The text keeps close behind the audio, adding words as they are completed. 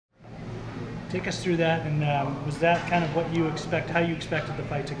Take us through that, and was that kind of what you how you expected the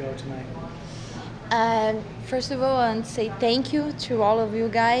fight to go tonight? First of all, I want to say thank you to all of you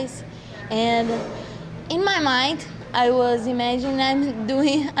guys. And in my mind, I was imagining I'm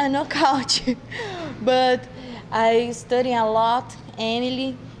doing a knockout, but I studied a lot,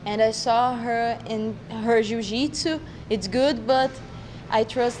 Emily, and I saw her in her jiu-jitsu. It's good, but I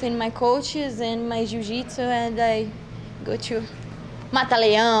trust in my coaches and my jiu-jitsu, and I go to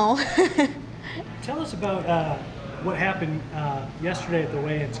Mata-Leão. Tell us about what happened yesterday at the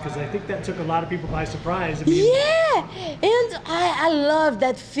weigh-ins, because I think that took a lot of people by surprise. I mean, yeah, and I love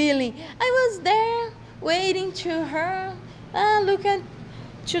that feeling. I was there waiting to her, looking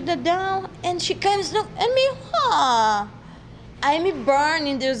to the down, and she comes look at me. I'm born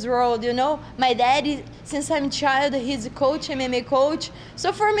in this world, you know. My daddy, since I'm a child, he's a coach, MMA coach.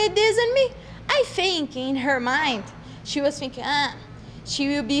 So for me, this and me, I think in her mind, she was thinking, she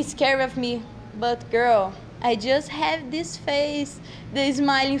will be scared of me. But girl, I just have this face, the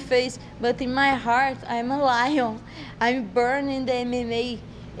smiling face, but in my heart, I'm a lion. I'm born in the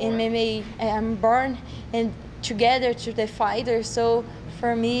MMA, I'm born and together to the fighter. So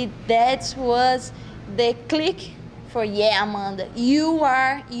for me, that was the click for, yeah, Amanda, you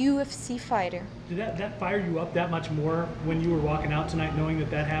are UFC fighter. Did that fire you up that much more when you were walking out tonight, knowing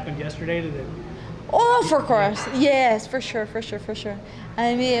that happened yesterday? Did it? Oh, of course, yes, for sure.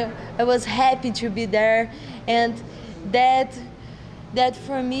 I mean, I was happy to be there, and that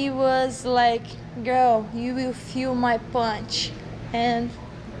for me was like, girl, you will feel my punch, and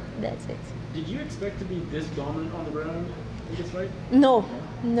that's it. Did you expect to be this dominant on the ground in this fight? No.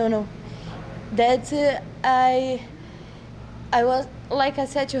 That's I was, like I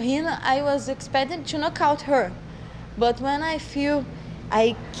said to him, I was expecting to knock out her, but when I feel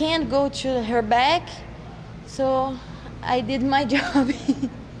I can't go to her back, so I did my job.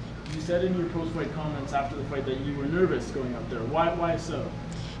 You said in your post-fight comments after the fight that you were nervous going up there. Why so?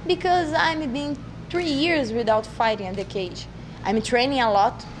 Because I'm been 3 years without fighting in the cage. I'm training a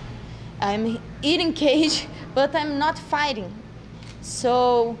lot. I'm eating cage, but I'm not fighting.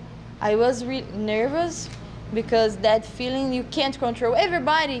 So I was really nervous because that feeling you can't control.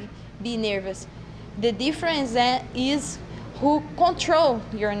 Everybody be nervous. The difference is who control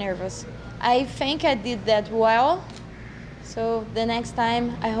your nervous. I think I did that well, so the next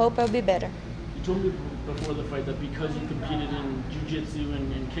time I hope I'll be better. You told me before the fight that because you competed in jiu-jitsu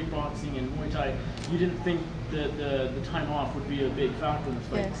and kickboxing and Muay Thai, you didn't think that the time off would be a big factor in this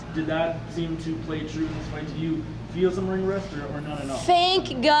fight. Yes. Did that seem to play true in this fight? Did you feel some ring rest or not enough?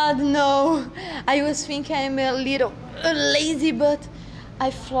 Thank God, no. I was thinking I'm a little lazy, but I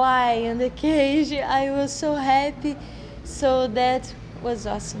fly in the cage. I was so happy. So that was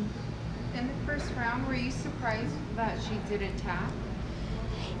awesome. In the first round, were you surprised that she didn't tap?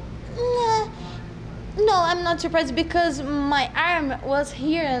 No, I'm not surprised because my arm was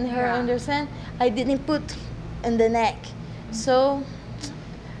here and her, understand? I didn't put in the neck. So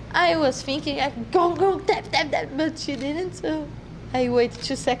I was thinking, go, tap, but she didn't, so I waited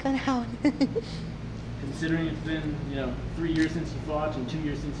 2 seconds out. Considering it's been 3 years since you fought and 2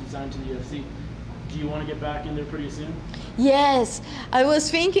 years since you signed to the UFC, do you want to get back in there pretty soon? Yes, I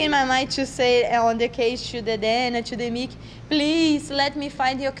was thinking in my mind to say on the case to the Dana, to the Mick, please let me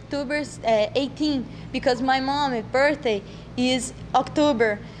fight the October 18 because my mom's birthday is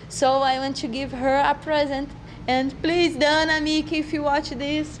October. So I want to give her a present. And please, Dana, Mick, if you watch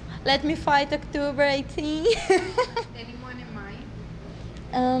this, let me fight October 18. Anyone in mind?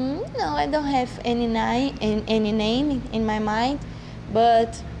 No, I don't have any name in my mind,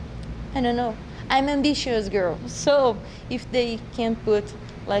 but I don't know. I'm an ambitious girl, so if they can put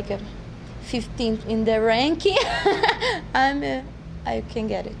like a 15th in the ranking, I can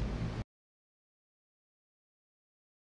get it.